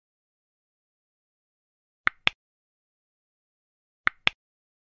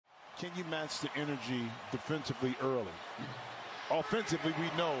can you match the energy defensively early? Offensively,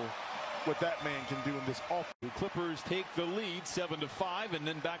 we know what that man can do in this offense. The Clippers take the lead 7-5 and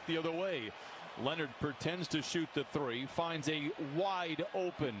then back the other way. Leonard pretends to shoot the three, finds a wide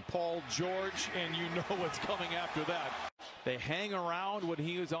open Paul George, and you know what's coming after that. They hang around when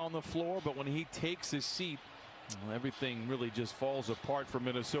he is on the floor, but when he takes his seat, well, everything really just falls apart for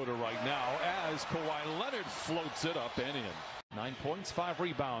Minnesota right now as Kawhi Leonard floats it up and in. 9 points, 5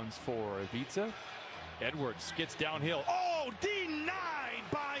 rebounds for Ivica. Edwards gets downhill. Oh, denied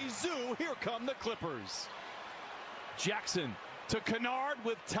by Zoo. Here come the Clippers. Jackson to Kennard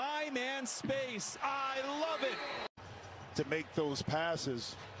with time and space. I love it. To make those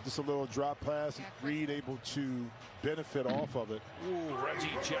passes, just a little drop pass, Reed able to benefit off of it. Ooh, Reggie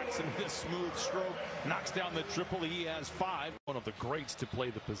Jackson with a smooth stroke knocks down the triple. He has 5. One of the greats to play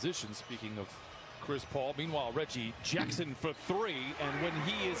the position, speaking of Chris Paul. Meanwhile, Reggie Jackson for 3, and when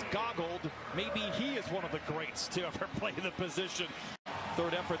he is goggled, maybe he is one of the greats to ever play the position.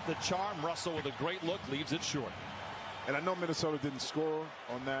 Third effort, the charm. Russell with a great look, leaves it short. And I know Minnesota didn't score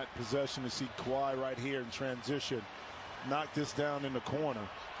on that possession. To see Kawhi right here in transition knock this down in the corner.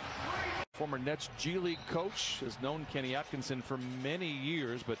 Former Nets G League coach has known Kenny Atkinson for many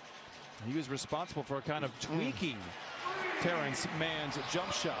years, but he was responsible for kind of tweaking Terrence Mann's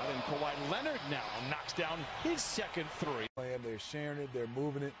jump shot, and Kawhi Leonard now knocks down his second 3. They're sharing it, they're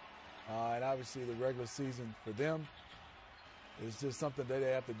moving it, and obviously the regular season for them is just something that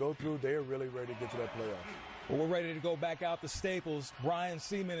they have to go through. They're really ready to get to that playoff. Well, we're ready to go back out to Staples. Brian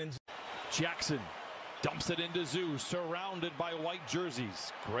Seaman and Jackson dumps it into Zoo, surrounded by white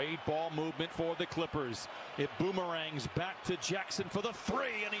jerseys. Great ball movement for the Clippers. It boomerangs back to Jackson for the 3,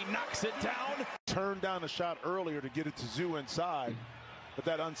 and he knocks it down. Turned down a shot earlier to get it to Zoo inside, but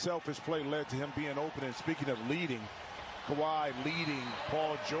that unselfish play led to him being open. And speaking of leading, Kawhi leading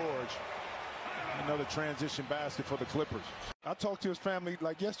Paul George. Another transition basket for the Clippers. I talked to his family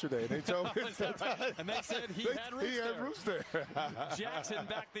like yesterday. They told me right? And they said he had roots there. Jackson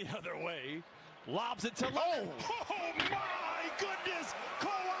back the other way. Lobs it to Leonard. Oh my goodness!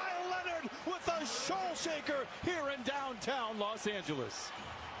 Kawhi Leonard with a shoal shaker here in downtown Los Angeles.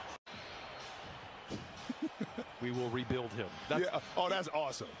 We will rebuild him. Oh, that's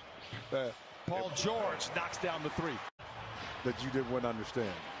awesome. Paul George knocks down the 3. That you didn't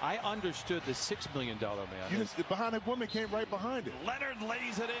understand. I understood the $6 million man. Behind that woman came right behind it. Leonard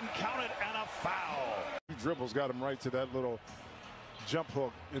lays it in, count it, and a foul. Dribbles got him right to that little jump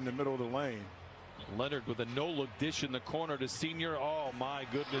hook in the middle of the lane. Leonard with a no-look dish in the corner to Senior. Oh, my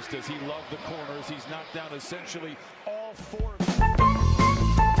goodness, does he love the corners. He's knocked down essentially all 4.